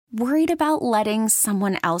Worried about letting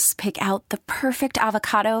someone else pick out the perfect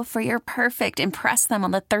avocado for your perfect impress them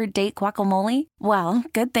on the third date guacamole? Well,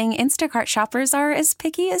 good thing Instacart shoppers are as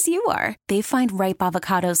picky as you are. They find ripe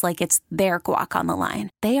avocados like it's their guac on the line.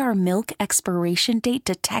 They are milk expiration date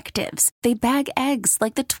detectives. They bag eggs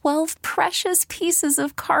like the 12 precious pieces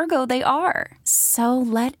of cargo they are. So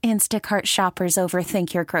let Instacart shoppers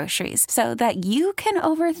overthink your groceries so that you can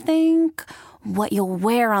overthink what you'll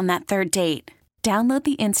wear on that third date. Download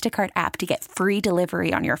the Instacart app to get free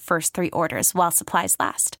delivery on your first 3 orders while supplies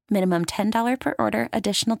last. Minimum $10 per order.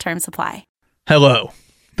 Additional terms apply. Hello.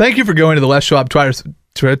 Thank you for going to the Les Schwab Twires.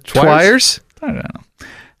 Twires? I don't know.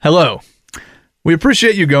 Hello. We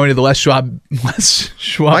appreciate you going to the Les Schwab.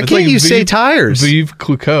 Why can't you say tires? Vive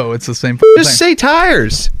Clicquot. It's the same Just thing. say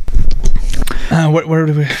tires. Where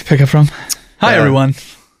did we pick up from? Hi, everyone.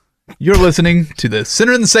 You're listening to the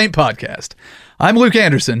Sinner and the Saint podcast. I'm Luke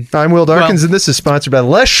Anderson. I'm Will Darkins, and this is sponsored by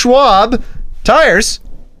Les Schwab Tires.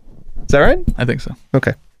 Is that right? I think so.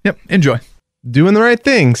 Okay. Yep. Enjoy. Doing the right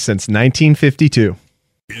thing since 1952.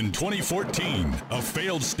 In 2014, a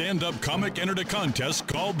failed stand-up comic entered a contest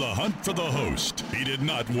called The Hunt for the Host. He did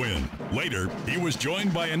not win. Later, he was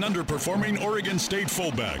joined by an underperforming Oregon State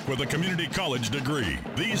fullback with a community college degree.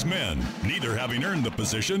 These men, neither having earned the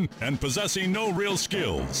position and possessing no real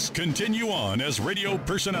skills, continue on as radio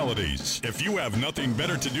personalities. If you have nothing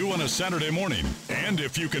better to do on a Saturday morning, and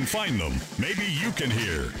if you can find them, maybe you can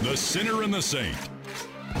hear The Sinner and the Saint.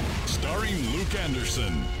 Starring Luke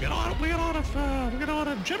Anderson. We got a lot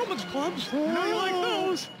of gentlemen's clubs. How do you like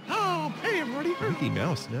those? Oh, hey, everybody. Mickey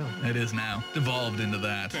Mouse, no. It is now. Devolved into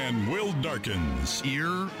that. And Will Darkins. Ear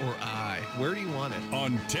or eye? Where do you want it?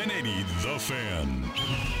 On 1080 The Fan.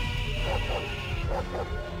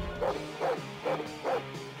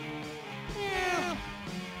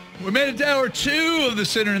 We made it to hour 2 of the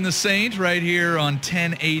Sinner and the Saint right here on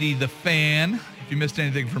 1080 The Fan. If you missed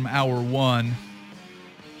anything from hour 1,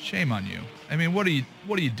 shame on you. I mean, what are you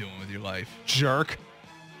doing with your life? Jerk.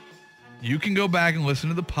 You can go back and listen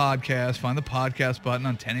to the podcast. Find the podcast button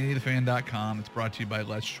on 1080thefan.com. It's brought to you by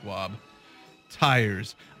Les Schwab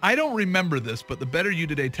Tires. I don't remember this, but the Better You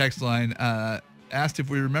Today text line asked if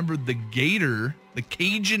we remembered the Gator, the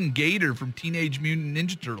Cajun Gator from Teenage Mutant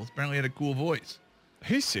Ninja Turtles. Apparently had a cool voice.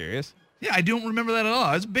 Are you serious? Yeah, I don't remember that at all.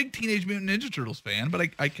 I was a big Teenage Mutant Ninja Turtles fan, but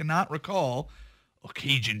I cannot recall a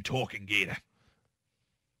Cajun talking gator.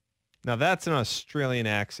 Now that's an Australian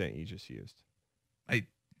accent you just used. I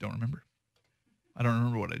don't remember. I don't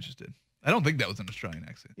remember what I just did. I don't think that was an Australian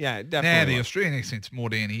accent. Yeah, definitely. The Australian accent's more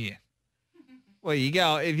down here. Well, you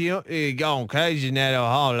go if you go on Cajun, that'll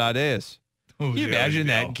haul like this. Can you imagine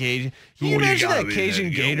that Cajun? Can you imagine that Cajun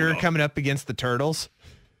gator coming up against the turtles?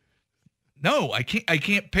 No, I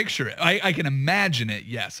can't picture it. I can imagine it.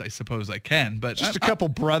 Yes, I suppose I can. But just a couple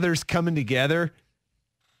brothers coming together,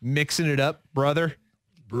 mixing it up, brother.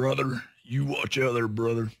 Brother, you watch out there,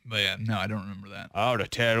 brother. But yeah, no, I don't remember that. Oh, the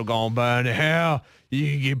tattle gone by now. You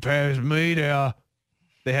can get past me now.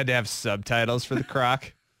 They had to have subtitles for the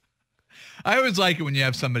croc. I always like it when you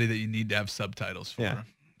have somebody that you need to have subtitles for. Yeah.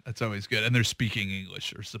 That's always good. And they're speaking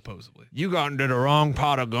English, or supposedly. You got into the wrong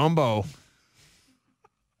pot of gumbo.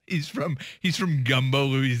 He's from Gumbo,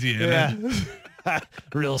 Louisiana. Yeah.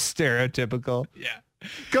 Real stereotypical. Yeah.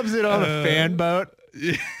 Comes in on a fan boat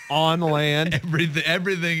on land.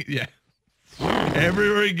 Everything. Yeah.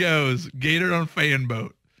 Everywhere he goes, gator on fan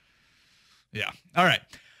boat. Yeah. All right.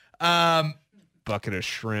 Bucket of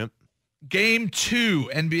shrimp. Game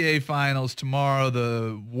 2 NBA Finals tomorrow.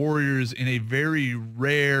 The Warriors in a very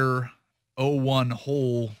rare 0-1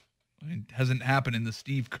 hole. I mean, it hasn't happened in the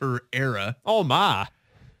Steve Kerr era. Oh, my.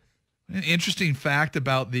 An interesting fact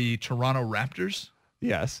about the Toronto Raptors.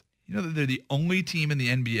 Yes. You know that they're the only team in the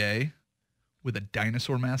NBA with a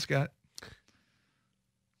dinosaur mascot?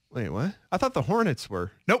 Wait, what? I thought the Hornets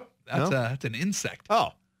were. Nope. That's No? that's an insect.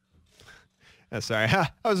 Oh. Sorry. I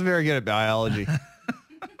was very good at biology.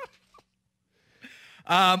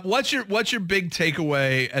 What's your big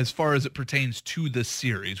takeaway as far as it pertains to this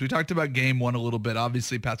series? We talked about game 1 a little bit.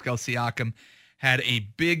 Obviously, Pascal Siakam had a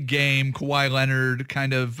big game. Kawhi Leonard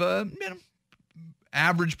kind of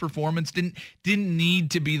average performance. Didn't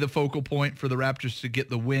need to be the focal point for the Raptors to get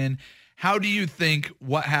the win. How do you think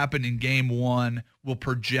what happened in game 1 will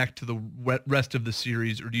project to the rest of the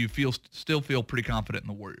series, or do you still feel pretty confident in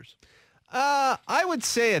the Warriors? I would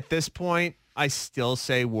say at this point, I still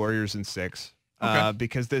say Warriors in 6. Okay.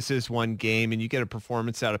 Because this is one game and you get a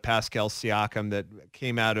performance out of Pascal Siakam that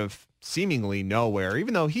came out of seemingly nowhere,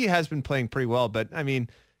 even though he has been playing pretty well. But, I mean,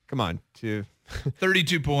 come on, to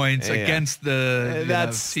 32 points against the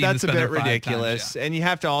that's a bit ridiculous. And you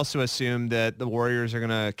have to also assume that the Warriors are going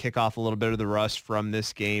to kick off a little bit of the rust from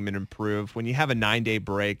this game and improve. When you have a 9-day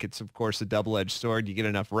break, it's of course a double-edged sword. You get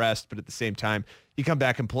enough rest, but at the same time, you come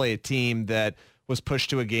back and play a team that was pushed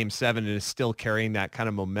to a game 7 and is still carrying that kind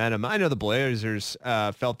of momentum. I know the Blazers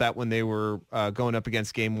felt that when they were going up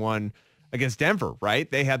against game 1 against Denver, right?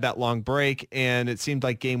 They had that long break, and it seemed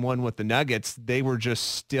like game 1 with the Nuggets, they were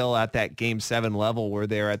just still at that game 7 level where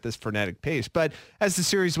they're at this frenetic pace. But as the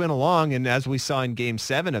series went along, and as we saw in game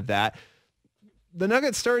 7 of that, the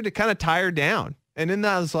Nuggets started to kind of tire down. And in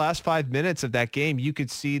those last 5 minutes of that game, you could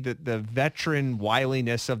see that the veteran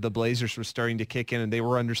wiliness of the Blazers was starting to kick in, and they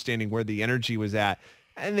were understanding where the energy was at.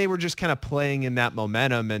 And they were just kind of playing in that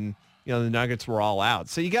momentum, and the Nuggets were all out.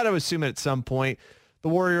 So you got to assume at some point, the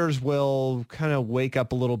Warriors will kind of wake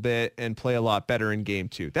up a little bit and play a lot better in game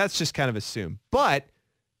 2. That's just kind of assumed. But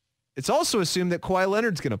it's also assumed that Kawhi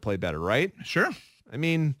Leonard's going to play better, right? Sure. I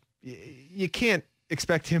mean, you can't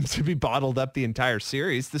expect him to be bottled up the entire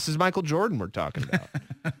series. This is Michael Jordan we're talking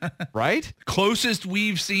about, right? Closest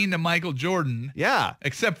we've seen to Michael Jordan. Yeah.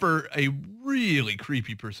 Except for a really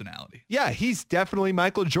creepy personality. Yeah, he's definitely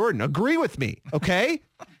Michael Jordan. Agree with me, okay?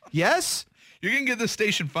 Yes? You're going to get the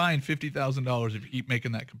station fined $50,000 if you keep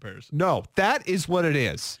making that comparison. No, that is what it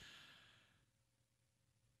is.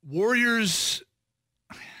 Warriors,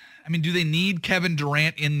 I mean, do they need Kevin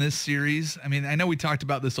Durant in this series? I mean, I know we talked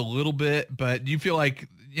about this a little bit, but do you feel like,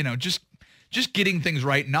 just getting things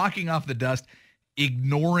right, knocking off the dust,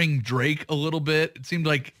 ignoring Drake a little bit? It seemed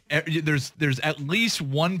like there's at least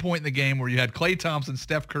one point in the game where you had Klay Thompson,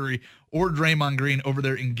 Steph Curry, or Draymond Green over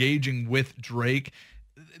there engaging with Drake.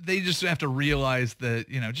 They just have to realize that,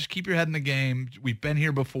 just keep your head in the game. We've been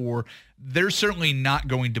here before. They're certainly not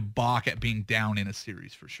going to balk at being down in a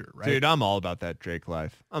series for sure, right? Dude, I'm all about that Drake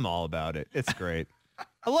life. I'm all about it. It's great.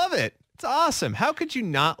 I love it. It's awesome. How could you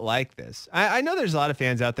not like this? I know there's a lot of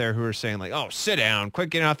fans out there who are saying like, oh, sit down, quit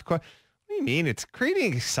getting off the court. What do you mean? It's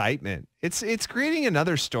creating excitement. It's creating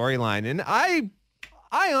another storyline. And I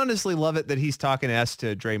honestly love it that he's talking S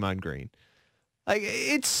to Draymond Green. Like,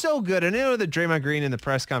 it's so good. And I know that Draymond Green in the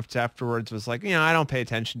press conference afterwards was like, I don't pay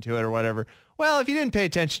attention to it or whatever. Well, if you didn't pay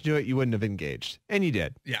attention to it, you wouldn't have engaged. And you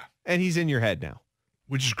did. Yeah. And he's in your head now.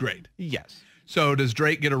 Which is great. Yes. So does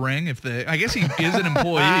Drake get a ring? I guess he is an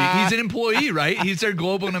employee. He's an employee, right? He's their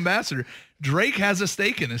global ambassador. Drake has a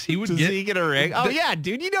stake in this. Does he get a ring? Oh, yeah,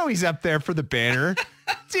 dude. He's up there for the banner.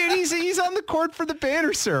 Dude, he's on the court for the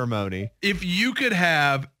banner ceremony. If you could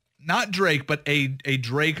have not Drake, but a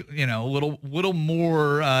Drake, a little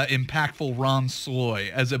more impactful Ron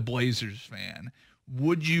Sloy as a Blazers fan,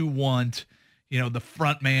 would you want, the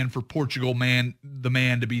front man for Portugal the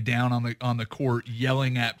man to be down on the court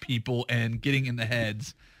yelling at people and getting in the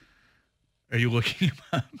heads? Are you looking him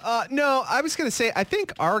up? No, I was going to say, I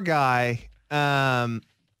think our guy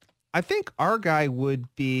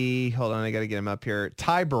would be, hold on, I got to get him up here,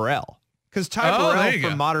 Ty Burrell. Because Ty Burrell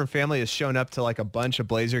from Modern Family has shown up to like a bunch of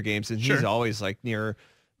Blazer games, and he's always like near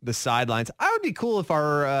the sidelines. I would be cool if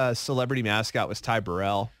our celebrity mascot was Ty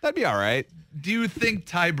Burrell. That'd be all right. Do you think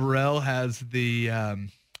Ty Burrell has the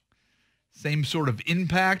same sort of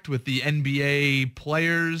impact with the NBA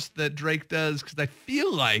players that Drake does? Because I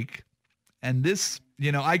feel like, and this,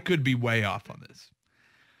 I could be way off on this.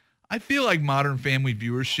 I feel like Modern Family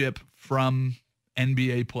viewership from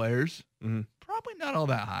NBA players, probably not all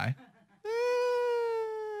that high.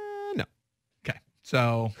 No. Okay.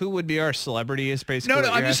 So who would be our celebrity is basically. No,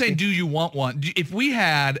 I'm just saying, do you want one? If we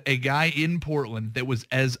had a guy in Portland that was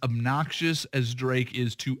as obnoxious as Drake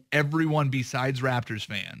is to everyone besides Raptors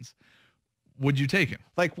fans, would you take him?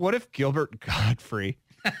 Like, what if Gilbert Godfrey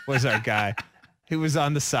was our guy who was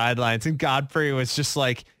on the sidelines and Godfrey was just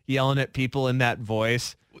like yelling at people in that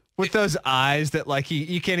voice? With those eyes that like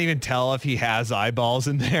you can't even tell if he has eyeballs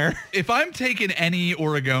in there. If I'm taking any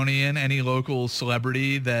Oregonian, any local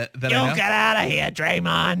celebrity that I know, get out of here,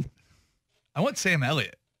 Draymond. I want Sam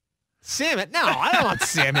Elliott. No, I don't want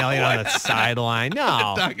Sam Elliott on the sideline.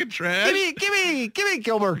 No. Talking trash. Give me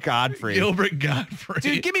Gilbert Godfrey. Gilbert Godfrey.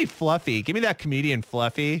 Dude, give me Fluffy. Give me that comedian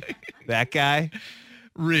Fluffy. That guy.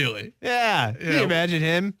 Really? Yeah. Can you imagine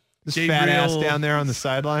him? This fat ass down there on the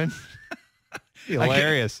sideline.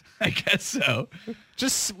 Hilarious. I guess so.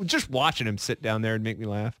 Just watching him sit down there and make me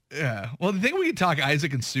laugh. Yeah. Well, the thing we could talk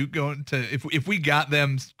Isaac and Suk going to, if we got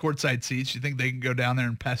them courtside seats, you think they can go down there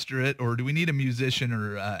and pester it, or do we need a musician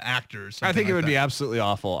or actor or something? I think it would be absolutely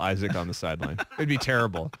awful, Isaac on the sideline. It'd be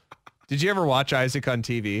terrible. Did you ever watch Isaac on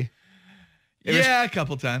TV? A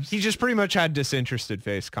couple times. He just pretty much had disinterested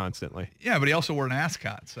face constantly. Yeah, but he also wore an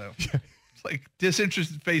ascot, so like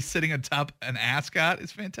disinterested face sitting atop an ascot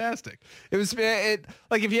is fantastic. It was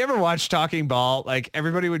like if you ever watched Talking Ball, like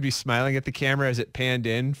everybody would be smiling at the camera as it panned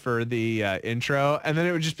in for the intro, and then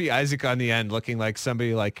it would just be Isaac on the end looking like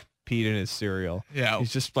somebody like peed in his cereal. Yeah,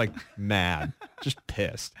 he's just like mad, just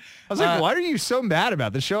pissed. I was like, why are you so mad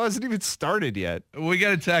about the show? Hasn't even started yet. We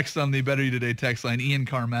got a text on the Better You Today text line. Ian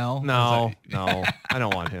Carmel. No, I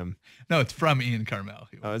don't want him. No, it's from Ian Carmel.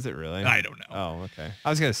 Oh, is it really? I don't know. Oh, okay. I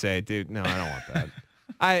was going to say, dude, no, I don't want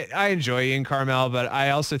that. I enjoy Ian Carmel, but I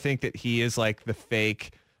also think that he is like the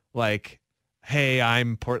fake, like, hey,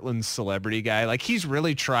 I'm Portland's celebrity guy. Like he's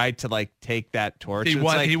really tried to like take that torch. He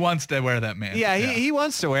wants to wear that man. Yeah, he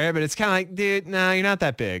wants to wear it, but it's kind of like, dude, no, you're not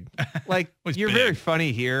that big. Like you're big. very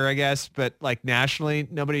funny here, I guess, but like nationally,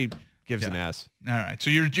 nobody gives an ass. All right, so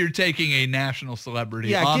you're taking a national celebrity.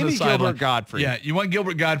 Yeah, on give the me sideline. Gilbert Godfrey. Yeah, you want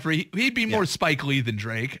Gilbert Godfrey. He'd be more Spike Lee than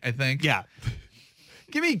Drake, I think. Yeah.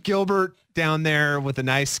 Give me Gilbert down there with a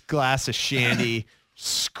nice glass of shandy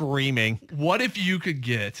screaming. What if you could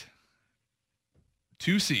get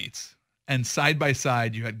 2 seats and side by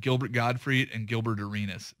side you had Gilbert Godfrey and Gilbert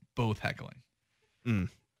Arenas both heckling?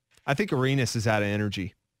 I think Arenas is out of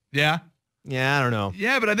energy. Yeah? Yeah, I don't know.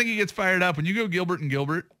 Yeah, but I think he gets fired up. When you go Gilbert and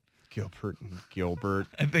Gilbert,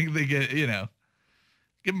 I think they get, give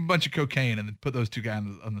him a bunch of cocaine and then put those two guys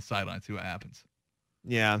on the sideline, see what happens.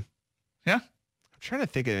 Yeah. Yeah? I'm trying to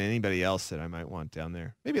think of anybody else that I might want down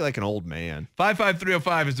there. Maybe like an old man.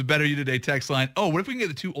 55305 is the Better You Today text line. Oh, what if we can get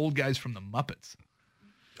the 2 old guys from the Muppets?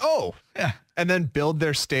 Oh, yeah. And then build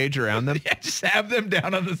their stage around them. Yeah, just have them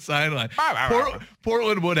down on the sideline.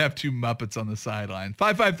 Portland would have 2 Muppets on the sideline.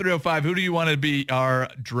 55305, who do you want to be our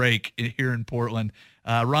Drake here in Portland?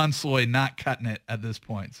 Ron Sloy not cutting it at this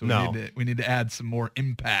point. So we need to add some more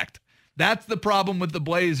impact. That's the problem with the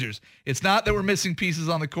Blazers. It's not that we're missing pieces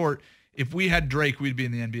on the court. If we had Drake, we'd be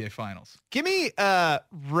in the NBA Finals. Give me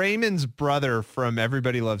Raymond's brother from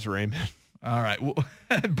Everybody Loves Raymond. All right. Well,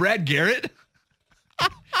 Brad Garrett?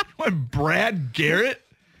 What, Brad Garrett?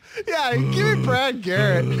 Yeah, give me Brad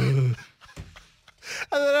Garrett. and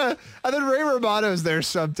then Ray Romano's there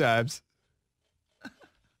sometimes.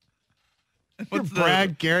 What's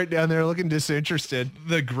Brad Garrett down there looking disinterested?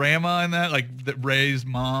 The grandma in that, like Ray's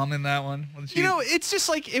mom in that one? It's just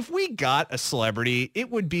like if we got a celebrity, it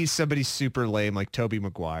would be somebody super lame like Tobey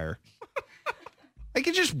Maguire. Like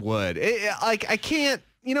it just would. I can't,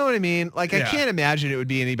 you know what I mean? Like I can't imagine it would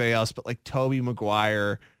be anybody else but like Tobey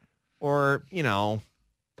Maguire or,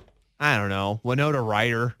 I don't know, Winona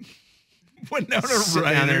Ryder. Sitting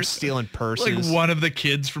down there stealing purses. Like one of the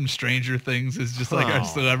kids from Stranger Things is just like our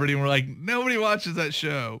celebrity, and we're like, nobody watches that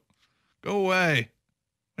show. Go away.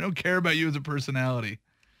 I don't care about you as a personality.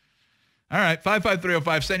 All right,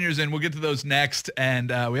 55305, send yours in. We'll get to those next, and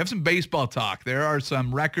we have some baseball talk. There are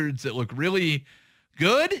some records that look really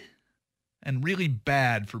good and really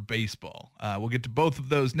bad for baseball. We'll get to both of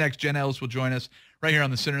those next. Jen Ellis will join us right here on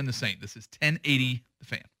the Center and the Saint. This is 1080 The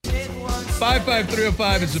Fan.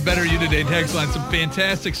 55305 is the Better You Today text line. Some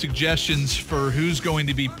fantastic suggestions for who's going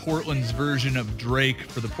to be Portland's version of Drake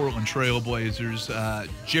for the Portland Trail Blazers.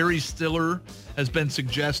 Jerry Stiller has been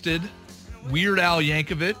suggested. Weird Al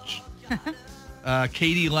Yankovic.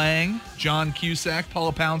 Katie Lang. John Cusack.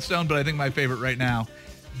 Paula Poundstone. But I think my favorite right now,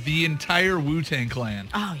 the entire Wu-Tang Clan.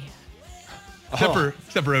 Oh, yeah. Except for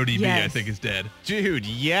ODB, yes. I think is dead. Dude,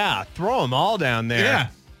 yeah. Throw them all down there. Yeah.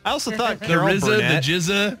 I also thought the Carol RZA, Burnett. the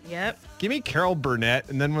Jizza. Yep. Give me Carol Burnett,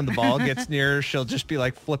 and then when the ball gets near her, she'll just be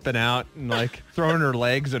like flipping out and like throwing her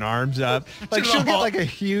legs and arms up. Like she'll get like a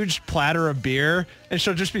huge platter of beer, and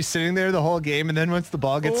she'll just be sitting there the whole game, and then once the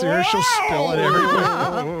ball gets near her, she'll spill it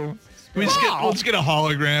everywhere. We'll just get a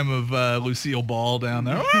hologram of Lucille Ball down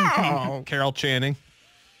there. Carol Channing.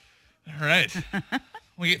 All right.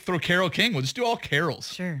 We throw Carol King. We'll just do all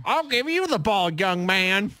carols. Sure. I'll give you the ball, young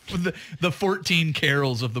man. With the 14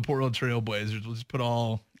 carols of the Portland Trail Blazers. We'll just put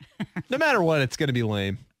all... No matter what, it's going to be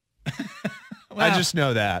lame. I just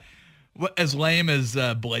know that. What, as lame as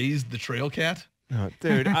Blaze the Trail Cat? Oh,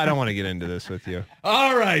 dude, I don't want to get into this with you.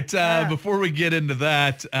 All right. Before we get into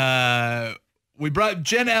that, we brought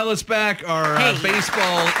Jen Ellis back, our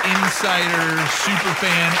baseball insider, super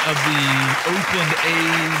fan of the Oakland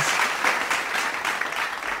A's.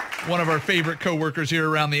 One of our favorite coworkers here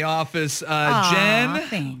around the office. Jen,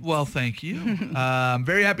 thanks. Well, thank you. I'm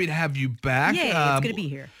very happy to have you back. Yay, it's good to be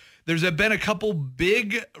here. There's been a couple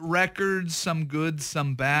big records, some good,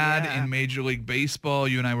 some bad in Major League Baseball.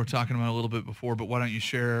 You and I were talking about it a little bit before, but why don't you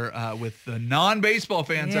share with the non-baseball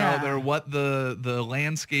fans out there what the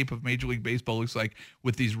landscape of Major League Baseball looks like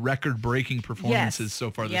with these record-breaking performances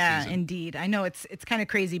so far this season? Yeah, indeed. I know it's kind of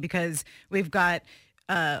crazy because we've got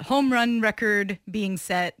home run record being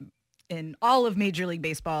set in all of Major League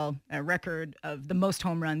Baseball, a record of the most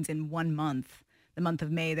home runs in 1 month. The month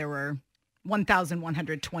of May, there were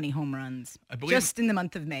 1,120 home runs just in the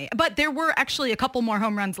month of May. But there were actually a couple more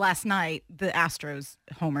home runs last night. The Astros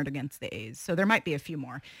homered against the A's, so there might be a few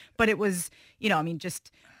more. But it was,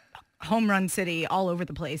 just home run city all over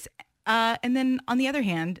the place. And then on the other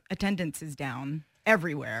hand, attendance is down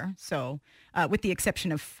everywhere. So with the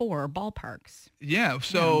exception of 4 ballparks. Yeah.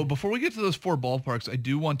 So before we get to those 4 ballparks, I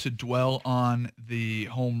do want to dwell on the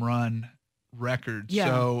home run record. Yeah.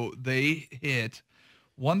 So they hit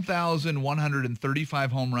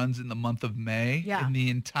 1,135 home runs in the month of May. Yeah. In the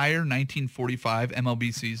entire 1945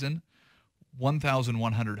 MLB season,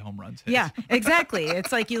 1,100 home runs hit. Yeah, exactly.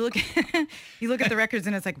 It's like you look at the records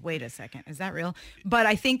and it's like, wait a second, is that real? But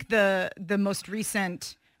I think the most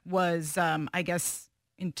recent was, I guess,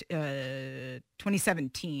 in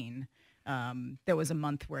 2017. There was a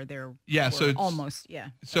month where there were almost.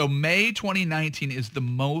 So May 2019 is the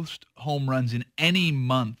most home runs in any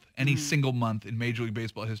month, any single month in Major League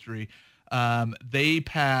Baseball history. They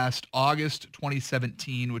passed August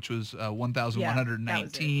 2017, which was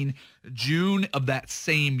 1,119. June of that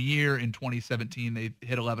same year in 2017, they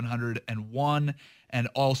hit 1,101. And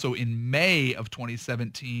also in May of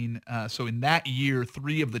 2017, so in that year,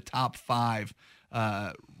 3 of the top 5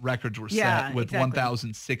 records were set with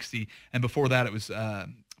 1,060. And before that, it was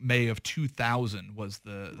May of 2000 was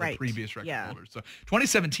the previous record holder. So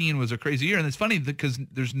 2017 was a crazy year. And it's funny because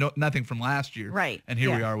there's nothing from last year. Right. And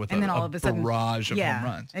here we are with a barrage of home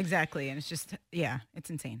runs. Exactly. And it's just, it's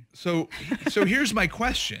insane. So here's my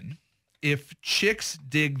question. If chicks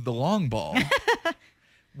dig the long ball,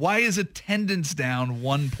 why is attendance down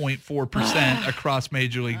 1.4% across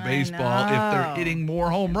Major League Baseball if they're hitting more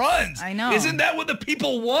home runs? I know. Isn't that what the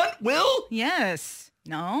people want, Will? Yes.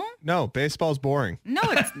 No? No, baseball's boring. No,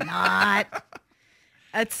 it's not.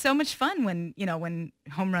 It's so much fun when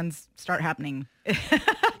home runs start happening.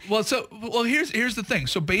 Well, here's the thing.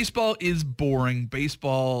 So baseball is boring.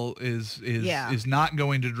 Baseball is not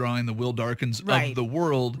going to draw in the Will Darkins of the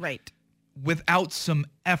world. Right. Without some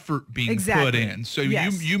effort being put in. So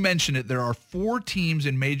you mentioned it. There are 4 teams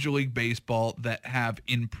in Major League Baseball that have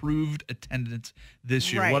improved attendance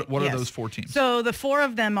this year. Right. What are those 4 teams? So the 4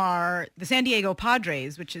 of them are the San Diego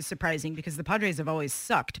Padres, which is surprising because the Padres have always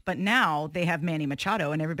sucked. But now they have Manny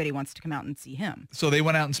Machado, and everybody wants to come out and see him. So they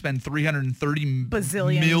went out and spent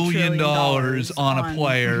 $330 million on a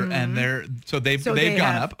player, and they've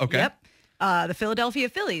gone up. Okay. Yep. The Philadelphia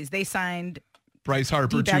Phillies, they signed Bryce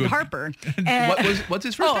Harper Harper. What's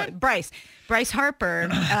his first name? Bryce Harper.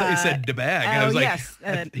 They said DeBag. I was like,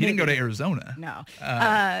 he didn't go to Arizona. No.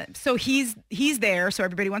 So he's there. So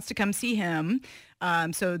everybody wants to come see him.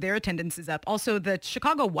 So their attendance is up. Also, the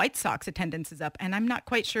Chicago White Sox attendance is up, and I'm not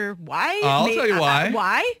quite sure why. I'll tell you why.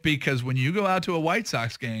 Why? Because when you go out to a White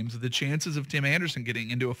Sox game, the chances of Tim Anderson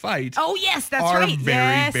getting into a fight are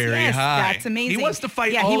very, very high. That's amazing. He wants to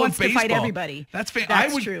fight he wants to fight everybody. That's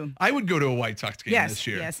true. I would go to a White Sox game this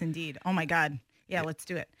year. Yes, indeed. Oh, my God. Yeah, let's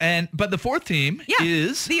do it. But the 4th team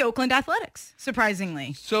is the Oakland Athletics,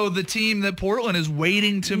 surprisingly. So the team that Portland is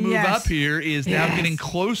waiting to move up here is now getting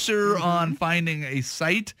closer on finding a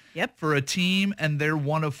site for a team, and they're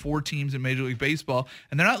one of 4 teams in Major League Baseball,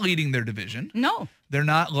 and they're not leading their division. No. They're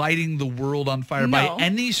not lighting the world on fire by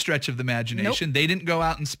any stretch of the imagination. Nope. They didn't go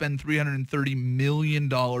out and spend $330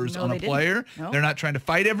 million on a player. Nope. They're not trying to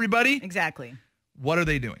fight everybody. Exactly. What are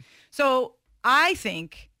they doing? So I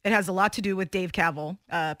think it has a lot to do with Dave Kaval,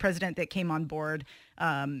 president that came on board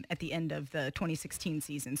at the end of the 2016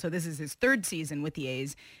 season. So this is his 3rd season with the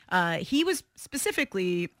A's. He was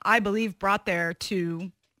specifically, I believe, brought there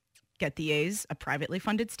to get the A's a privately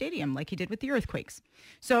funded stadium like he did with the Earthquakes.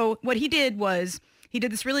 So what he did was he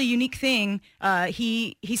did this really unique thing.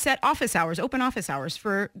 He set open office hours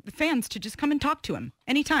for the fans to just come and talk to him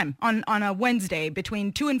anytime on a Wednesday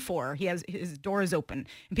between 2 and 4. His door is open,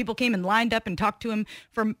 and people came and lined up and talked to him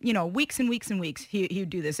for weeks and weeks and weeks. He would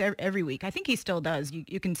do this every week. I think he still does.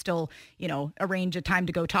 You can still arrange a time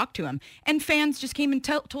to go talk to him, and fans just came and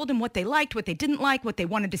told him what they liked, what they didn't like, what they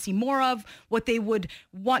wanted to see more of, what they would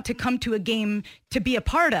want to come to a game to be a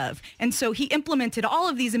part of. And so he implemented all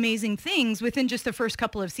of these amazing things within just the first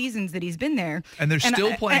couple of seasons that he's been there. And they're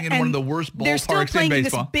still playing in one of the worst ballparks in baseball. They're still playing in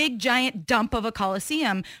this big, giant dump of a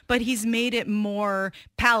coliseum, but he's made it more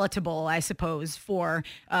palatable, I suppose, for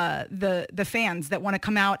the fans that want to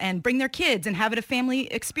come out and bring their kids and have it a family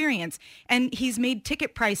experience. And he's made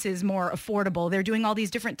ticket prices more affordable. They're doing all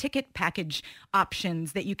these different ticket package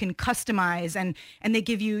options that you can customize, and they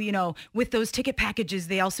give you, with those ticket packages,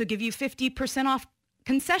 they also give you 50% off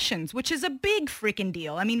concessions, which is a big freaking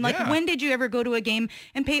deal. I mean, like, when did you ever go to a game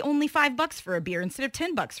and pay only $5 for a beer instead of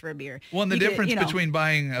 $10 for a beer? Well, and the difference between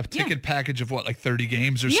buying a ticket package of 30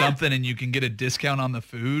 games or something, and you can get a discount on the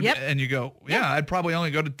food, and you go, I'd probably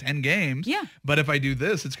only go to 10 games. Yeah. But if I do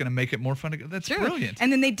this, it's going to make it more fun to go. That's brilliant.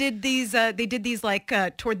 And then they did these like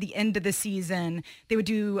toward the end of the season, they would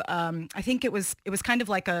do, I think it was kind of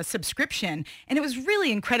like a subscription, and it was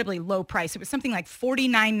really incredibly low price. It was something like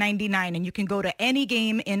 $49.99, and you can go to any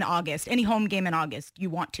game in August, any home game in August you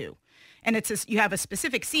want to. And you have a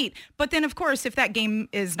specific seat. But then, of course, if that game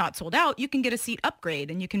is not sold out, you can get a seat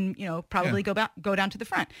upgrade, and you can, probably go down to the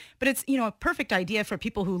front. But it's, a perfect idea for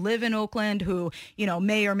people who live in Oakland, who,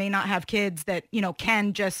 may or may not have kids that,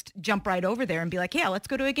 can just jump right over there and be like, yeah, let's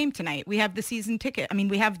go to a game tonight. We have the season ticket. I mean,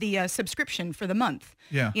 we have the subscription for the month.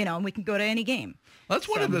 Yeah. And we can go to any game. Well, that's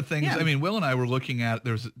one of the things. Yeah. I mean, Will and I were looking at,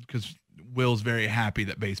 because Will's very happy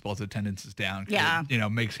that baseball's attendance is down. Yeah. It,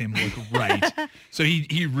 makes him look right. So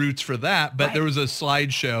he roots for that. But there was a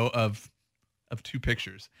slideshow of two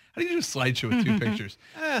pictures. How do you do a slideshow with two pictures?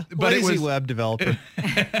 But lazy web developer.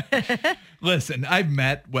 Listen, I've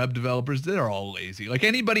met web developers that are all lazy. Like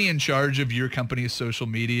anybody in charge of your company's social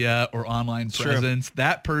media or online presence,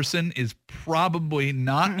 that person is probably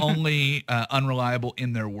not only unreliable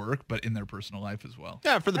in their work, but in their personal life as well.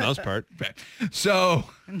 Yeah, for the most part. Okay. So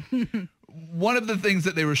one of the things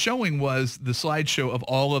that they were showing was the slideshow of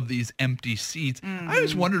all of these empty seats. I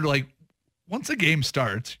always wondered, like, once a game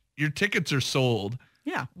starts, your tickets are sold.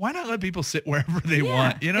 Yeah. Why not let people sit wherever they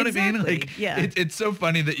want? You know what I mean? Like, it's so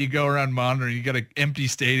funny that you go around monitoring, you got an empty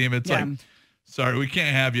stadium. It's like, sorry, we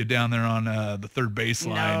can't have you down there on the third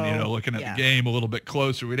baseline, looking at the game a little bit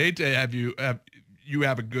closer. We'd hate to have you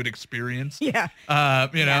have a good experience. Yeah. I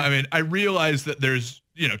mean, I realize that there's,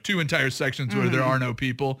 two entire sections where there are no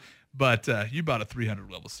people. But you bought a 300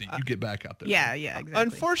 level seat. You get back out there. Yeah, exactly.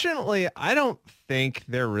 Unfortunately, I don't think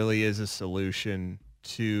there really is a solution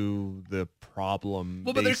to the problem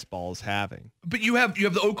baseball's having. But you have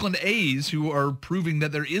the Oakland A's who are proving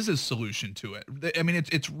that there is a solution to it. I mean,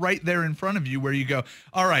 it's right there in front of you where you go,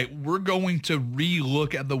 all right, we're going to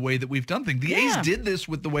re-look at the way that we've done things. The A's did this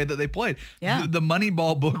with the way that they played. Yeah. The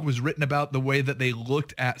Moneyball book was written about the way that they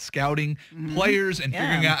looked at scouting players and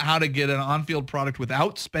figuring out how to get an on-field product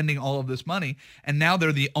without spending all of this money. And now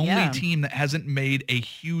they're the only team that hasn't made a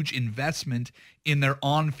huge investment in their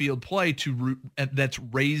on-field play that's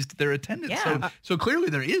raised their attendance. Yeah. So clearly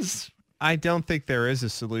there is. I don't think there is a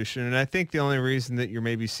solution. And I think the only reason that you're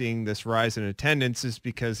maybe seeing this rise in attendance is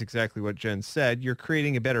because exactly what Jen said, you're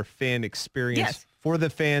creating a better fan experience for the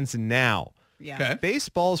fans now. Yeah. Okay.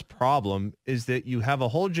 Baseball's problem is that you have a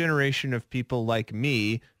whole generation of people like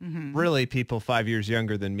me, really people 5 years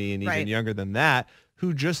younger than me and even younger than that,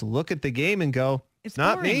 who just look at the game and go, it's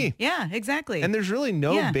not boring. Me. Yeah, exactly. And there's really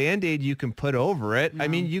no Band-Aid you can put over it. No. I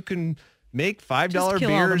mean, you can make $5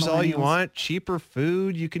 beers all you want, cheaper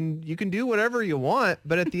food. You can do whatever you want.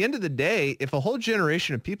 But at the end of the day, if a whole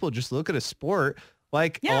generation of people just look at a sport,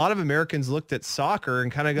 like a lot of Americans looked at soccer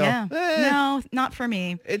and kind of go, no, not for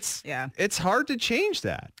me. It's hard to change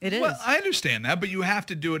that. It is. Well, I understand that, but you have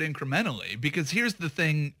to do it incrementally because here's the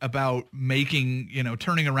thing about making,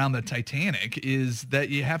 turning around the Titanic is that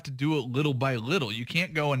you have to do it little by little. You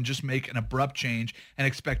can't go and just make an abrupt change and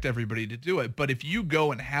expect everybody to do it. But if you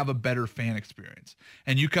go and have a better fan experience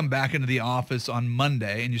and you come back into the office on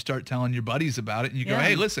Monday and you start telling your buddies about it and you go,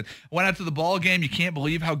 hey, listen, I went out to the ball game. You can't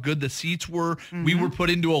believe how good the seats were. We were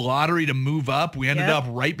put into a lottery to move up. We ended up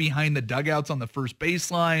right behind the dugouts on the first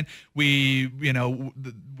baseline. We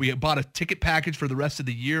bought a ticket package for the rest of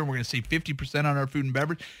the year, and we're going to save 50% on our food and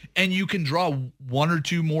beverage. And you can draw one or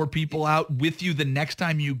two more people out with you the next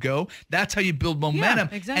time you go. That's how you build momentum.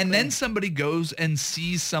 Yeah, exactly. And then somebody goes and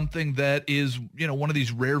sees something that is, one of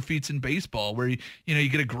these rare feats in baseball where you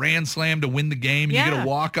get a grand slam to win the game, and you get a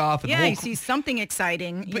walk off. And you see something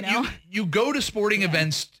exciting. But you go to sporting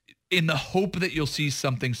events in the hope that you'll see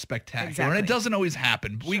something spectacular. Exactly. And it doesn't always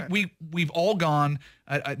happen. Sure. We've all gone,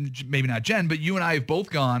 maybe not Jen, but you and I have both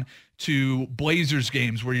gone to Blazers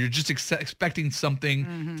games where you're just expecting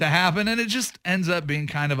something to happen, and it just ends up being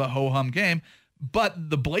kind of a ho-hum game. But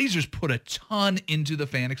the Blazers put a ton into the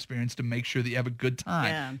fan experience to make sure that you have a good time.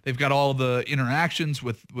 Yeah. They've got all the interactions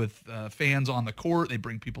with fans on the court. They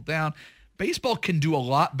bring people down. Baseball can do a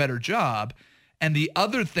lot better job. And the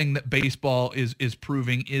other thing that baseball is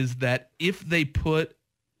proving is that if they put,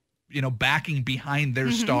 backing behind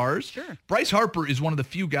their stars, Bryce Harper is one of the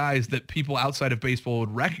few guys that people outside of baseball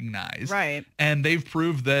would recognize. Right. And they've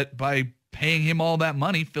proved that by paying him all that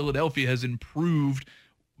money, Philadelphia has improved,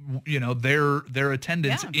 their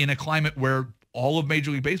attendance in a climate where all of Major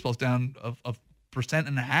League Baseball is down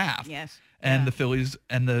 1.5%. Yes. And Yeah. the Phillies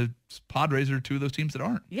and the Padres are two of those teams that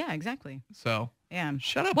aren't. Yeah, exactly. So Yeah.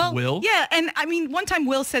 shut up, Well, Will. Yeah, and I mean, one time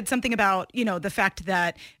Will said something about, the fact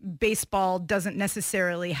that baseball doesn't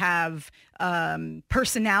necessarily have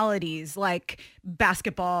personalities like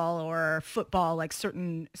basketball or football, like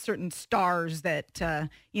certain stars that,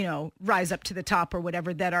 rise up to the top or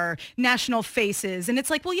whatever, that are national faces. And it's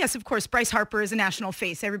like, well, yes, of course, Bryce Harper is a national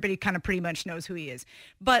face. Everybody kind of pretty much knows who he is.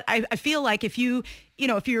 But I feel like if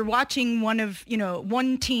if you're watching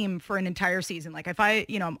one team for an entire season, like if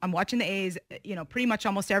I'm watching the A's, pretty much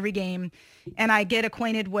almost every game, and I get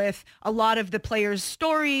acquainted with a lot of the players'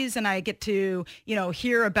 stories, and I get to,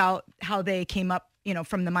 hear about how they came up,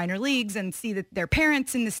 from the minor leagues, and see that their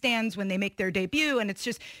parents in the stands when they make their debut. And it's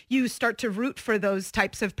just, you start to root for those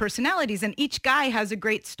types of personalities, and each guy has a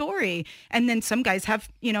great story. And then some guys have,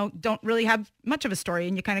 don't really have much of a story,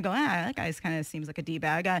 and you kind of go, that guy kind of seems like a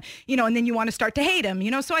D-bag, and then you want to start to hate him,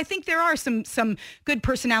 So I think there are some good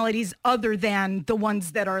personalities other than the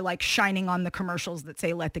ones that are like shining on the commercials that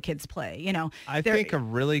say, let the kids play, I think a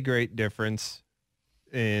really great difference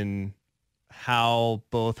in how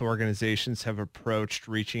both organizations have approached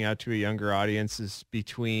reaching out to a younger audience is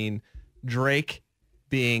between Drake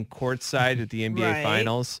being courtside at the NBA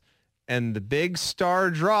Finals and the big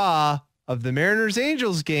star draw of the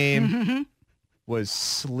Mariners-Angels game was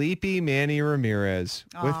sleepy Manny Ramirez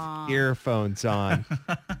with earphones on.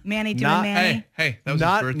 Manny doing Manny. Hey, that was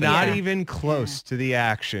his birthday. Not even close to the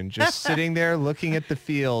action, just sitting there looking at the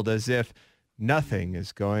field as if nothing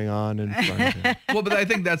is going on in front of him. Well, but I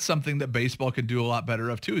think that's something that baseball could do a lot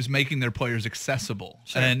better of too, is making their players accessible.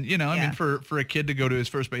 Sure. And, I mean, for a kid to go to his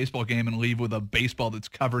first baseball game and leave with a baseball that's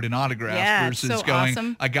covered in autographs versus going,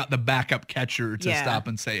 awesome. I got the backup catcher to stop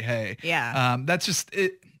and say, hey. Yeah. That's just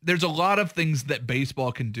it. There's a lot of things that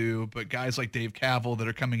baseball can do, but guys like Dave Cavill that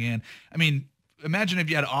are coming in, I mean, imagine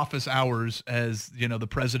if you had office hours as, the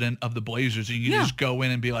president of the Blazers, and you can just go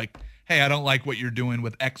in and be like, hey, I don't like what you're doing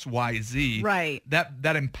with X, Y, Z. Right.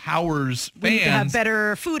 That empowers fans. We need to have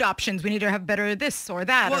better food options. We need to have better this or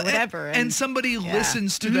that or whatever. And somebody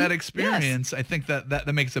listens to that experience. Yes. I think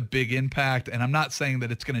that makes a big impact. And I'm not saying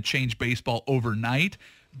that it's going to change baseball overnight,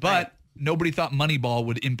 but nobody thought Moneyball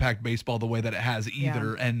would impact baseball the way that it has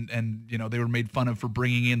either. Yeah. And they were made fun of for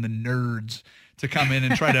bringing in the nerds to come in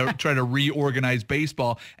and try to reorganize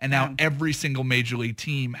baseball. And now every single major league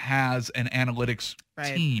team has an analytics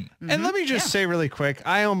team. Mm-hmm. And let me just say really quick,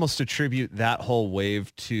 I almost attribute that whole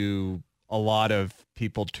wave to a lot of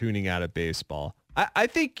people tuning out of baseball. I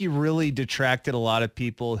think you really detracted a lot of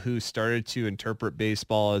people who started to interpret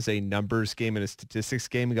baseball as a numbers game and a statistics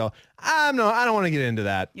game and go, I don't want to get into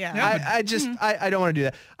that. Yeah. I don't want to do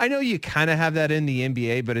that. I know you kind of have that in the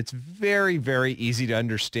NBA, but it's very, very easy to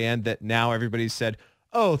understand that now everybody's said,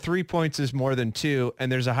 3 points is more than 2,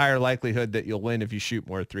 and there's a higher likelihood that you'll win if you shoot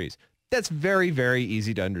more threes. That's very, very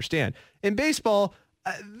easy to understand. In baseball,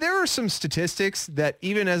 there are some statistics that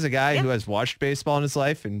even as a guy who has watched baseball in his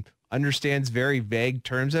life and understands very vague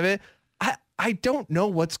terms of it, I don't know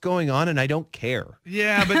what's going on, and I don't care.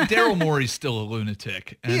 Yeah, but Daryl Morey's still a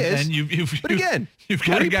lunatic. And, he is. And you've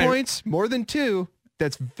got 3 points, more than 2.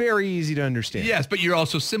 That's very easy to understand. Yes, but you're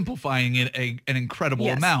also simplifying it an incredible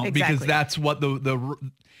amount because that's what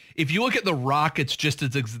if you look at the Rockets just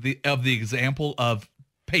as the example of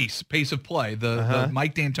pace of play, the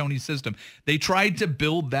Mike D'Antoni system, they tried to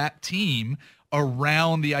build that team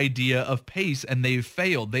around the idea of pace, and they've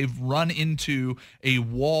failed. They've run into a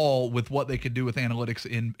wall with what they could do with analytics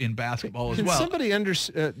in basketball as well. Somebody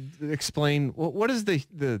explain what is the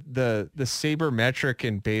sabermetric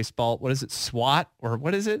in baseball? What is it? SWAT or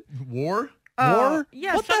what is it? WAR? WAR?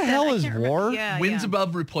 Yeah, what the hell is WAR? Wins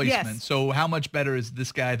above replacement. Yes. So how much better is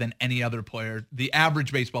this guy than any other player, the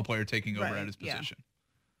average baseball player taking over at his position?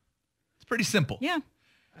 It's pretty simple. Yeah.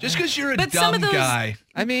 Just because you're a dumb guy.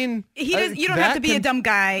 I mean, you don't have to be a dumb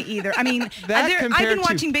guy either. I mean, I've been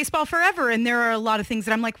watching baseball forever, and there are a lot of things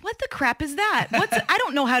that I'm like, what the crap is that? I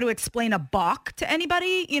don't know how to explain a balk to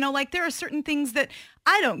anybody. There are certain things that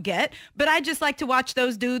I don't get, but I just like to watch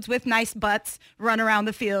those dudes with nice butts run around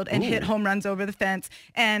the field and hit home runs over the fence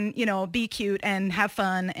and, be cute and have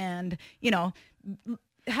fun and,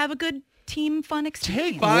 have a good team fun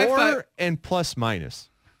experience. Take WAR and plus minus.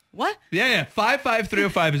 What? Yeah.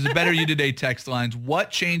 55305 is a better you today text lines.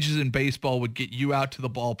 What changes in baseball would get you out to the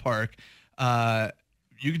ballpark?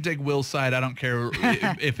 You can take Will's side. I don't care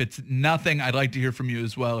if it's nothing. I'd like to hear from you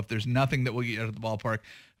as well. If there's nothing that will get you out of the ballpark.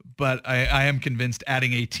 But I am convinced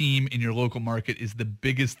adding a team in your local market is the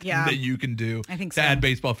biggest thing that you can do I think to add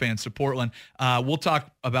baseball fans to Portland. We'll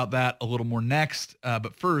talk about that a little more next.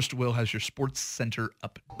 But first, Will has your Sports Center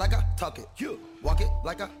up. Like I talk it, you walk it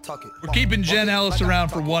like I talk it. We're keeping Jen Ellis around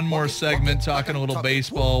for one more segment, talking a little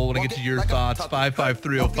baseball. Want to get to your thoughts.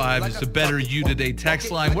 55305 is the Better You Today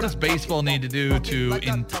text line. What does baseball need to do to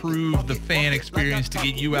improve the fan experience to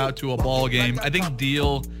get you out to a ball game? I think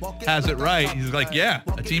Deal has it right. He's like, yeah,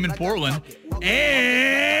 a team in Portland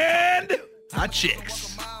and hot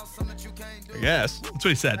chicks. I guess. That's what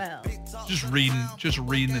he said. Well. Just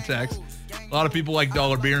reading the text. A lot of people like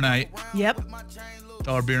Dollar Beer Night. Yep.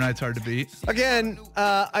 Dollar Beer Night's hard to beat. Again,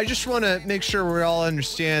 I just want to make sure we all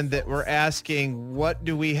understand that we're asking, what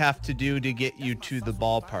do we have to do to get you to the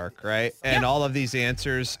ballpark, right? And all of these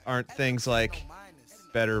answers aren't things like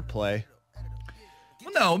better play.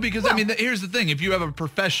 Well, no, because, I mean, here's the thing. If you have a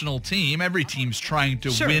professional team, every team's trying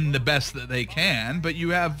to win the best that they can. But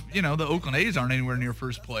you have, the Oakland A's aren't anywhere near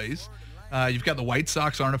first place. You've got the White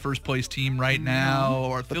Sox aren't a first-place team right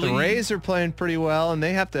now. But the Rays are playing pretty well, and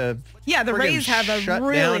they have to the Rays have a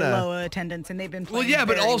really low attendance, and they've been playing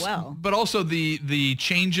well. But also the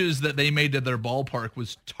changes that they made to their ballpark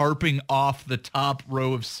was tarping off the top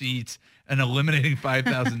row of seats and eliminating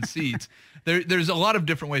 5,000 seats. There's a lot of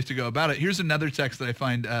different ways to go about it. Here's another text that I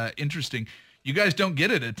find interesting. You guys don't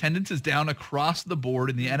get it. Attendance is down across the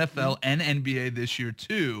board in the NFL and NBA this year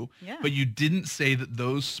too. Yeah. But you didn't say that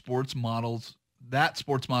that sports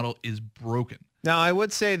model is broken. Now, I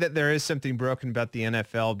would say that there is something broken about the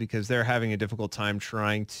NFL because they're having a difficult time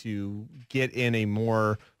trying to get in a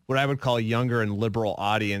more, what I would call, younger and liberal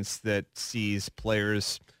audience that sees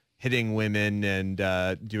players hitting women and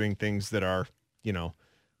doing things that are,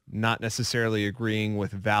 not necessarily agreeing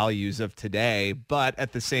with values of today. But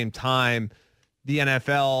at the same time, the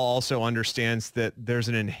NFL also understands that there's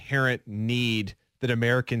an inherent need that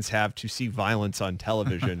Americans have to see violence on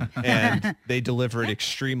television, and they deliver it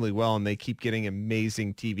extremely well, and they keep getting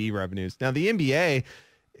amazing TV revenues. Now, the NBA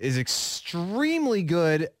is extremely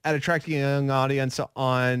good at attracting a young audience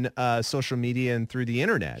on social media and through the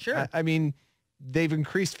internet. Sure. I mean, they've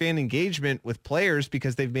increased fan engagement with players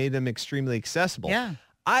because they've made them extremely accessible. Yeah.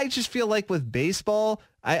 I just feel like with baseball,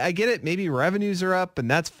 I get it. Maybe revenues are up and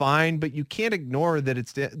that's fine, but you can't ignore that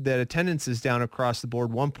that attendance is down across the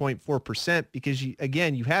board 1.4% because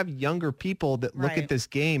you have younger people that look at this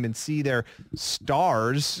game and see their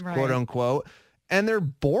stars, quote unquote, and they're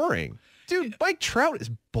boring. Dude, Mike Trout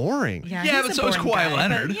is boring. Yeah, but so is Kawhi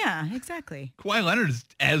Leonard. Yeah, exactly. Kawhi Leonard is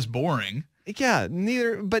as boring. Yeah,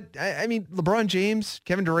 neither. But I mean, LeBron James,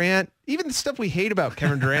 Kevin Durant, even the stuff we hate about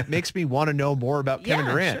Kevin Durant makes me want to know more about Kevin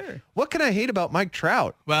Durant. Sure. What can I hate about Mike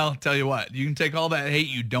Trout? Well, tell you what, you can take all that hate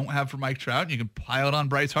you don't have for Mike Trout and you can pile it on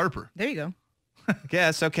Bryce Harper. There you go.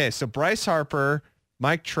 Yes. Okay. So Bryce Harper,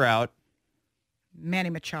 Mike Trout, Manny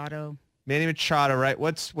Machado, right?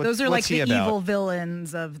 Those are like the evil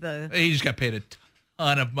villains of the. He just got paid a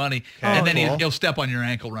ton of money, and then he'll step on your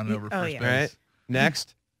ankle running over first base. Right.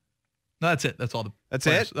 Next. No, that's it. That's all the. That's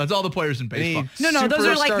players. it. That's all the players in baseball. No, those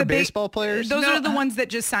are like the baseball players. Those are the ones that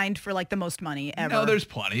just signed for like the most money ever. No, there's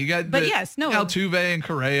plenty. You got, Altuve and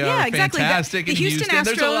Correa are fantastic. The in Houston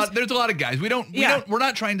Astros. There's a lot of guys. We're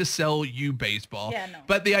not trying to sell you baseball. Yeah, no.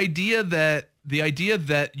 But the idea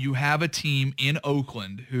that you have a team in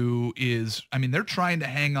Oakland who is, I mean, they're trying to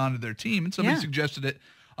hang on to their team, and somebody suggested it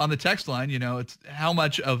on the text line. It's how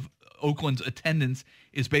much of Oakland's attendance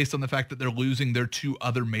is based on the fact that they're losing their two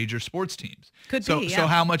other major sports teams. So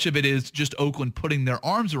how much of it is just Oakland putting their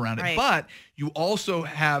arms around it? Right. But you also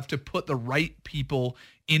have to put the right people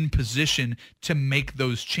in position to make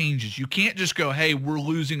those changes. You can't just go, hey, we're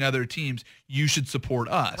losing other teams, you should support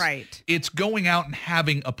us. Right. It's going out and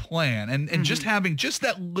having a plan and just having just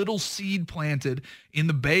that little seed planted in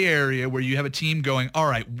the Bay Area where you have a team going, all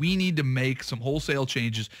right, we need to make some wholesale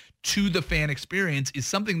changes to the fan experience is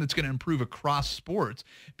something that's going to improve across sports.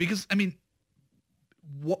 Because, I mean,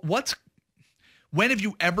 when have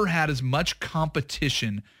you ever had as much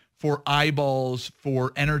competition for eyeballs,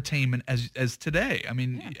 for entertainment as today? I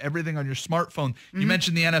mean, everything on your smartphone. You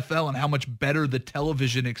mentioned the NFL and how much better the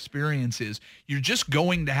television experience is. You're just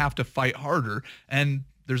going to have to fight harder. And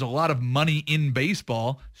there's a lot of money in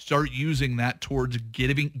baseball. Start using that towards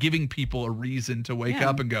giving people a reason to wake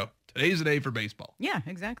up and go, today's the day for baseball. Yeah,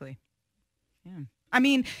 exactly. Yeah. I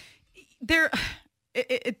mean, the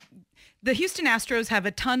Houston Astros have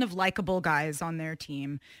a ton of likable guys on their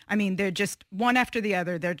team. I mean, they're just one after the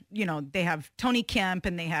other. They have Tony Kemp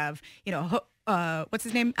and they have, what's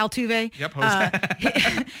his name? Altuve. Yep.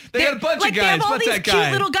 They got a bunch of guys. They have all What's these that cute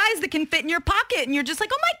guy? little guys that can fit in your pocket and you're just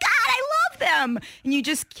like, oh my God, I love them. And you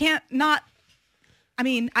just can't not. I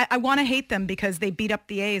mean, I want to hate them because they beat up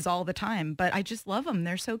the A's all the time, but I just love them.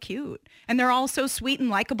 They're so cute. And they're all so sweet and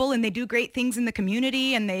likable, and they do great things in the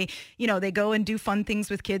community, and they go and do fun things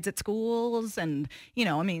with kids at schools. And,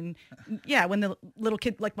 I mean, yeah, when the little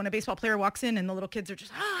kid, like when a baseball player walks in and the little kids are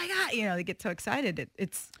just, oh my God, they get so excited.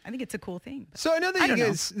 I think it's a cool thing. So I know that you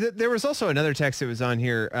guys, there was also another text that was on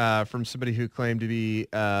here from somebody who claimed to be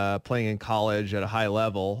playing in college at a high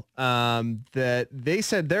level, that they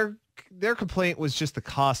said their complaint was just the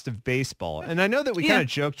cost of baseball. And I know that we kind of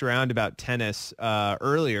joked around about tennis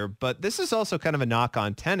earlier, but this is also kind of a knock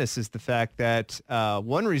on tennis, is the fact that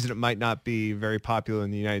one reason it might not be very popular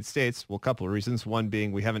in the United States, well, a couple of reasons. One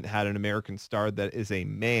being we haven't had an American star that is a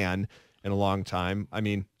man in a long time. I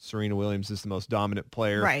mean, Serena Williams is the most dominant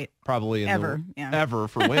player probably ever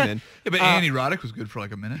for women. Yeah, but Andy Roddick was good for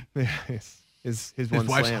like a minute. His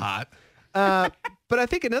wife's slam. hot. But I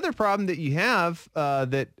think another problem that you have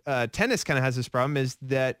that tennis kind of has this problem is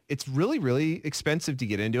that it's really, really expensive to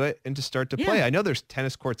get into it and to start to play. I know there's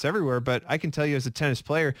tennis courts everywhere, but I can tell you as a tennis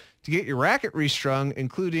player, to get your racket restrung,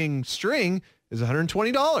 including string, is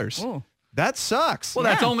 $120. Oh. That sucks. Well,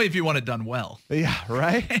 that's only if you want it done well. Yeah,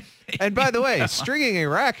 right? And by the way, stringing a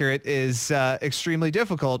racket is extremely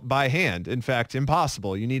difficult by hand. In fact,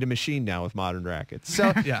 impossible. You need a machine now with modern rackets.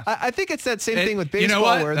 So I think it's that same thing with baseball. You know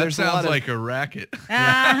what? Where that there's sounds a lot of, like a racket.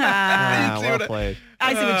 well played.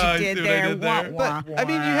 I see what you did there. But I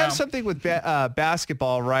mean, you have something with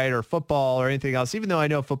basketball, right, or football or anything else, even though I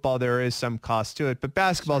know football, there is some cost to it. But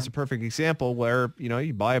basketball is a perfect example where,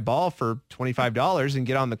 you buy a ball for $25 and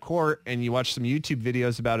get on the court and you watch some YouTube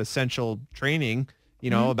videos about essential training,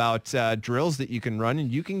 about drills that you can run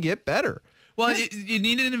and you can get better. Well, you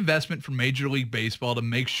need an investment from Major League Baseball to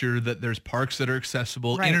make sure that there's parks that are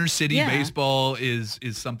accessible. Right. Inner city baseball is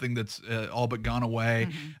something that's all but gone away.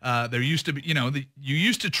 There used to be, you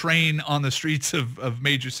used to train on the streets of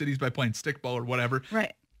major cities by playing stickball or whatever.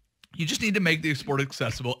 Right. You just need to make the sport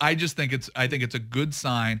accessible. I think it's a good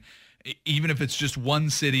sign, even if it's just one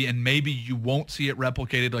city, and maybe you won't see it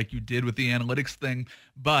replicated like you did with the analytics thing.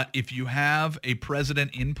 But if you have a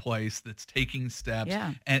president in place that's taking steps,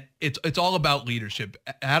 and it's all about leadership.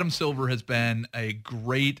 Adam Silver has been a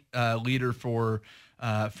great leader for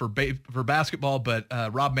basketball, but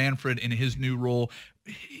Rob Manfred in his new role,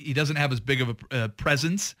 he doesn't have as big of a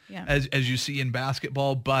presence as you see in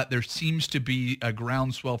basketball, but there seems to be a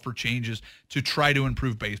groundswell for changes to try to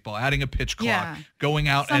improve baseball, adding a pitch clock, going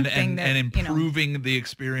out and improving the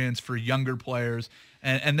experience for younger players.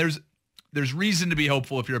 And there's reason to be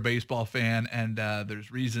hopeful if you're a baseball fan, and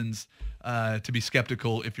there's reasons to be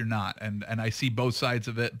skeptical if you're not. And I see both sides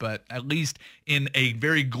of it, but at least in a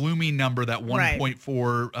very gloomy number, that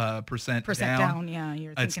 1.4% down.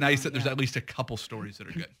 It's nice that there's at least a couple stories that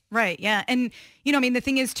are good. Right. Yeah. And, the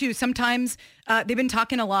thing is too, sometimes they've been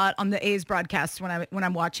talking a lot on the A's broadcasts when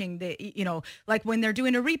I'm watching like when they're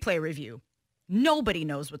doing a replay review. Nobody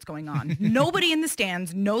knows what's going on. Nobody in the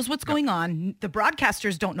stands knows what's going on. The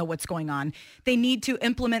broadcasters don't know what's going on. They need to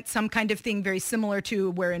implement some kind of thing very similar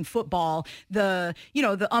to where in football, the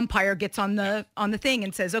umpire gets on the thing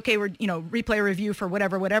and says, okay, we're, replay review for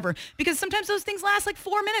whatever, because sometimes those things last like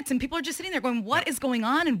 4 minutes and people are just sitting there going, what is going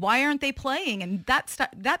on and why aren't they playing? And that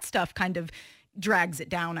stuff kind of drags it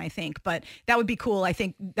down, I think. But that would be cool. I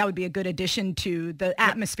think that would be a good addition to the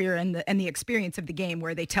atmosphere and the experience of the game,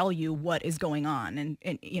 where they tell you what is going on and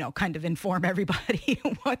kind of inform everybody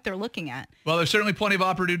what they're looking at. Well, there's certainly plenty of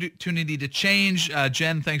opportunity to change.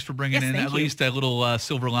 Jen, thanks for bringing in at least a little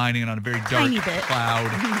silver lining on a very dark cloud.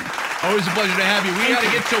 Always a pleasure to have you. We got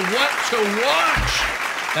to get to what to watch.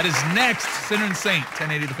 That is next. Sinner and Saint,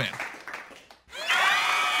 1080 The Fan.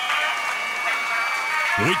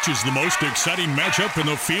 Which is the most exciting matchup in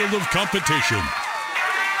the field of competition?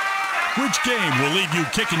 Which game will leave you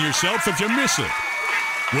kicking yourself if you miss it?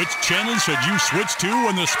 Which channel should you switch to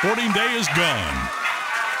when the sporting day is gone?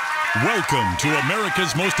 Welcome to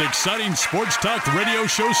America's most exciting sports talk radio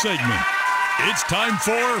show segment. It's time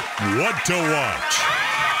for What to Watch.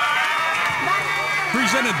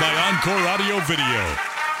 Presented by Encore Audio Video.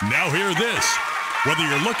 Now hear this. Whether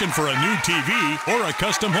you're looking for a new TV or a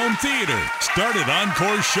custom home theater, start at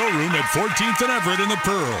Encore's showroom at 14th and Everett in the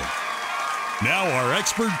Pearl. Now our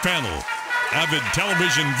expert panel. Avid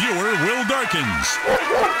television viewer Will Darkins.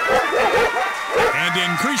 And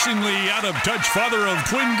increasingly out-of-touch father of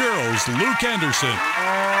twin girls, Luke Anderson.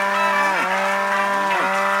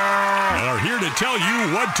 Are here to tell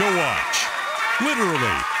you what to watch.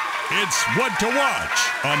 Literally, it's What to Watch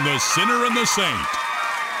on The Sinner and the Saint.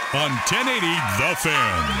 On 1080 The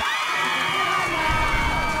Fan.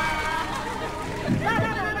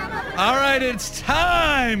 All right, it's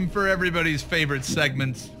time for everybody's favorite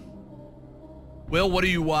segment. Will, what are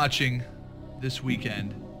you watching this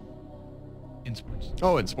weekend in sports?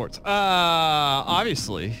 Oh, in sports.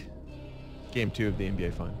 Obviously, Game 2 of the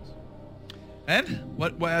NBA Finals. And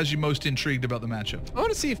what has you most intrigued about the matchup? I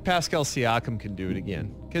want to see if Pascal Siakam can do it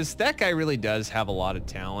again, because that guy really does have a lot of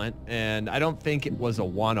talent, and I don't think it was a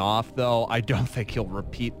one-off, though. I don't think he'll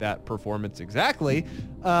repeat that performance exactly.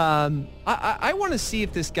 I want to see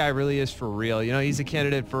if this guy really is for real. You know, he's a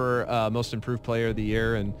candidate for Most Improved Player of the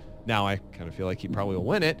Year, and now I kind of feel like he probably will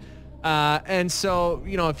win it. And so,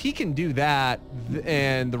 you know, if he can do that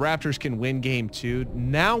and the Raptors can win Game 2,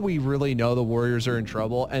 now we really know the Warriors are in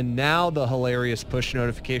trouble. And now the hilarious push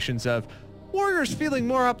notifications of Warriors feeling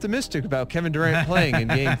more optimistic about Kevin Durant playing in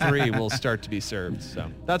Game 3 will start to be served.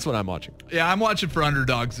 So that's what I'm watching. Yeah, I'm watching for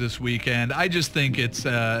underdogs this weekend. I just think it's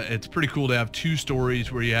pretty cool to have two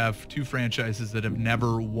stories where you have two franchises that have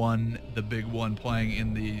never won the big one playing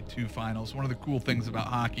in the two finals. One of the cool things about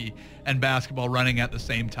hockey and basketball running at the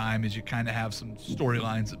same time is you kind of have some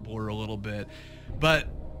storylines that blur a little bit. But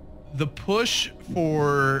the push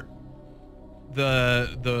for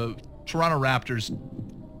the Toronto Raptors,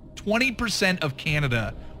 20% of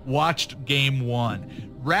Canada watched Game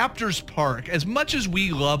 1. Raptors Park, as much as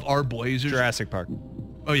we love our Blazers. Jurassic Park.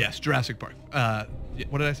 Oh, yes, Jurassic Park.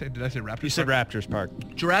 What did I say? Did I say Raptors Park? You said Raptors Park.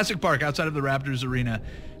 Jurassic Park, outside of the Raptors arena.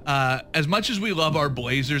 As much as we love our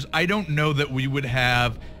Blazers, I don't know that we would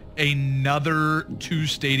have another two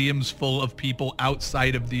stadiums full of people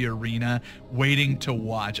outside of the arena waiting to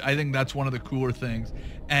watch. I think that's one of the cooler things.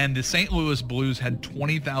 And the St. Louis Blues had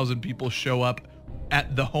 20,000 people show up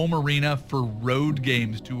at the home arena for road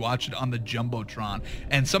games to watch it on the Jumbotron.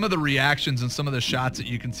 And some of the reactions and some of the shots that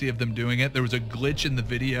you can see of them doing it, there was a glitch in the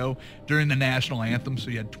video during the national anthem, so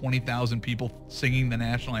you had 20,000 people singing the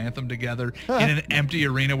national anthem together in an empty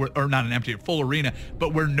arena, or not an empty, full arena,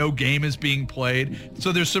 but where no game is being played.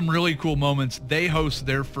 So there's some really cool moments. They host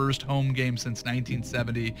their first home game since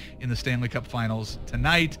 1970 in the Stanley Cup Finals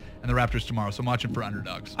tonight, and the Raptors tomorrow. So I'm watching for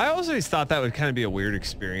underdogs. I always thought that would kind of be a weird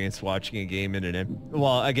experience, watching a game in an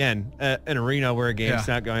arena where a game's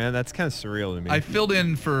not going on. That's kind of surreal to me. I filled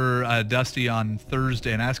in for Dusty on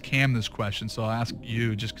Thursday and asked Cam this question, so I'll ask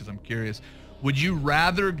you just because I'm curious. Would you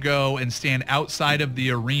rather go and stand outside of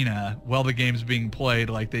the arena while the game's being played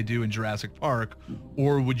like they do in Jurassic Park,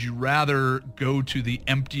 or would you rather go to the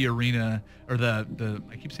empty arena, or I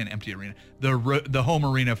keep saying empty arena, the home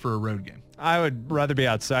arena for a road game? I would rather be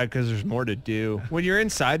outside because there's more to do. When you're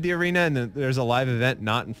inside the arena and there's a live event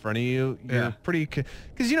not in front of you, you're pretty...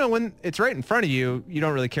 Because, you know, when it's right in front of you, you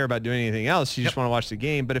don't really care about doing anything else. You just want to watch the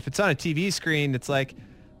game. But if it's on a TV screen, it's like,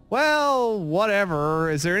 well, whatever.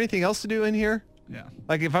 Is there anything else to do in here? Yeah.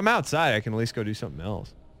 Like, if I'm outside, I can at least go do something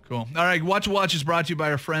else. Cool. All right, Watch is brought to you by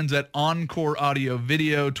our friends at Encore Audio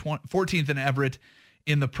Video, 14th and Everett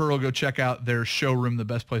in the Pearl. Go check out their showroom, the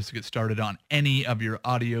best place to get started on any of your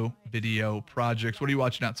audio video projects. What are you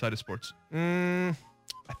watching outside of sports? I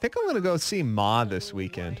think I'm going to go see Ma this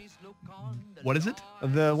weekend. What is it?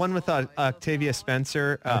 The one with Octavia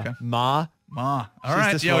Spencer. Okay. Ma. All She's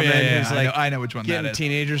right. this woman who's like I know which one that getting is.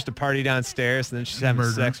 teenagers to party downstairs, and then she's having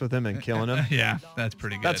sex with them and killing them. Yeah, that's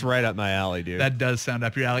pretty good. That's right up my alley, dude. That does sound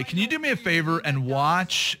up your alley. Can you do me a favor and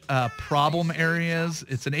watch Problem Areas?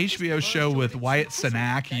 It's an HBO show with Wyatt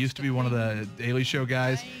Cenac. He used to be one of the Daily Show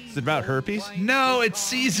guys. Is it about herpes? No, it's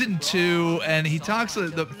season 2, and he talks.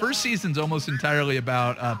 The first season's almost entirely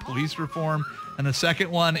about police reform, and the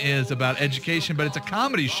second one is about education. But it's a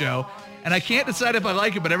comedy show. And I can't decide if I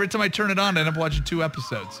like it, but every time I turn it on, I end up watching 2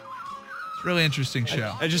 episodes. It's a really interesting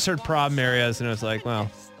show. I just heard Problem Areas, and I was like, well,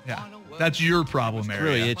 yeah, that's your problem area.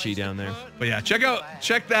 really itchy down there. But yeah,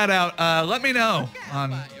 check that out. Let me know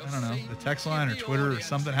on, I don't know, the text line or Twitter or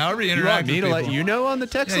something. However you interact with people. You want me to let you know on the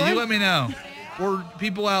text line? Yeah, you let me know. Or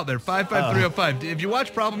people out there, 55305. If you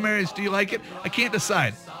watch Problem Areas, do you like it? I can't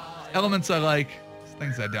decide. Elements I like,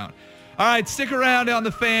 things I don't. All right, stick around on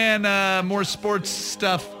the Fan. More sports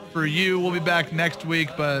stuff for you. We'll be back next week,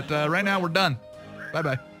 but right now we're done.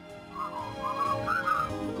 Bye-bye.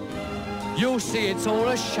 You'll see it's all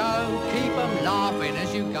a show. Keep them laughing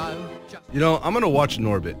as you go. You know, I'm going to watch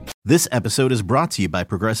Norbit. This episode is brought to you by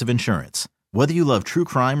Progressive Insurance. Whether you love true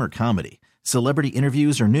crime or comedy, celebrity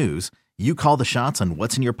interviews or news, you call the shots on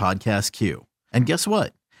what's in your podcast queue. And guess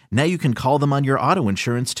what? Now you can call them on your auto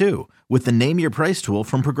insurance too with the Name Your Price tool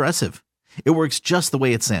from Progressive. It works just the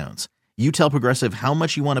way it sounds. You tell Progressive how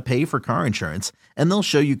much you want to pay for car insurance, and they'll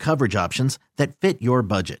show you coverage options that fit your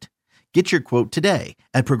budget. Get your quote today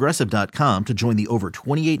at Progressive.com to join the over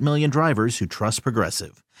 28 million drivers who trust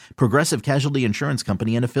Progressive. Progressive Casualty Insurance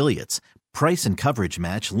Company and Affiliates. Price and coverage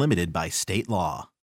match limited by state law.